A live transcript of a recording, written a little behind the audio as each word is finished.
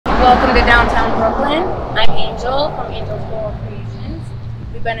Welcome to downtown Brooklyn. I'm Angel from Floral Creations.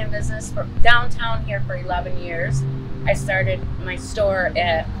 We've been in business for downtown here for 11 years. I started my store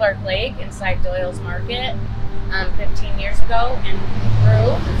at Clark Lake inside Doyle's Market 15 years ago and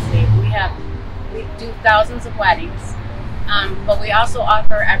grew. We do thousands of weddings, but we also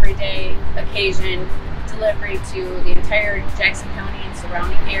offer everyday occasion delivery to the entire Jackson County and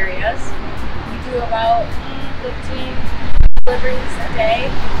surrounding areas. We do about 15 deliveries a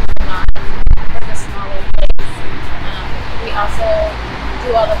day for the smaller place. We also do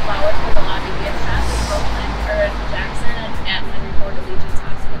all the flowers for the lobby gift shop in Brooklyn, or in Jackson at Henry Ford Allegiance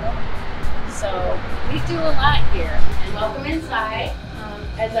Hospital. So we do a lot here. And welcome inside.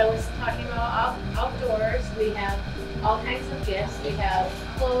 As I was talking about outdoors, we have all kinds of gifts. We have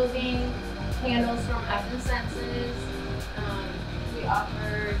clothing, candles from F and Senses. We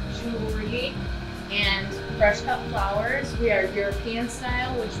offer jewelry and fresh cut flowers. We are European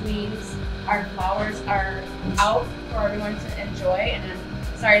style, which means our flowers are out for everyone to enjoy. And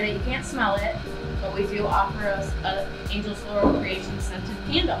I'm sorry that you can't smell it, but we do offer a Angel's Floral Creations scented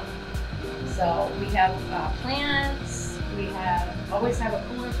candle. So we have plants. We always have a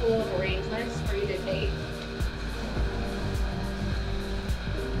cooler full of arrangements for you to take.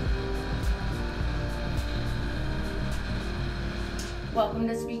 Welcome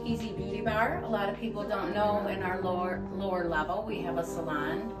to Speakeasy Beauty Bar. A lot of people don't know in our lower level we have a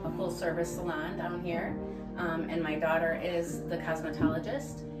salon, a full service salon down here, and my daughter is the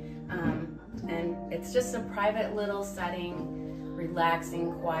cosmetologist. And it's just a private little setting,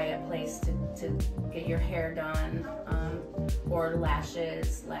 relaxing, quiet place to get your hair done, or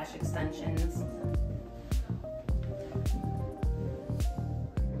lashes, lash extensions.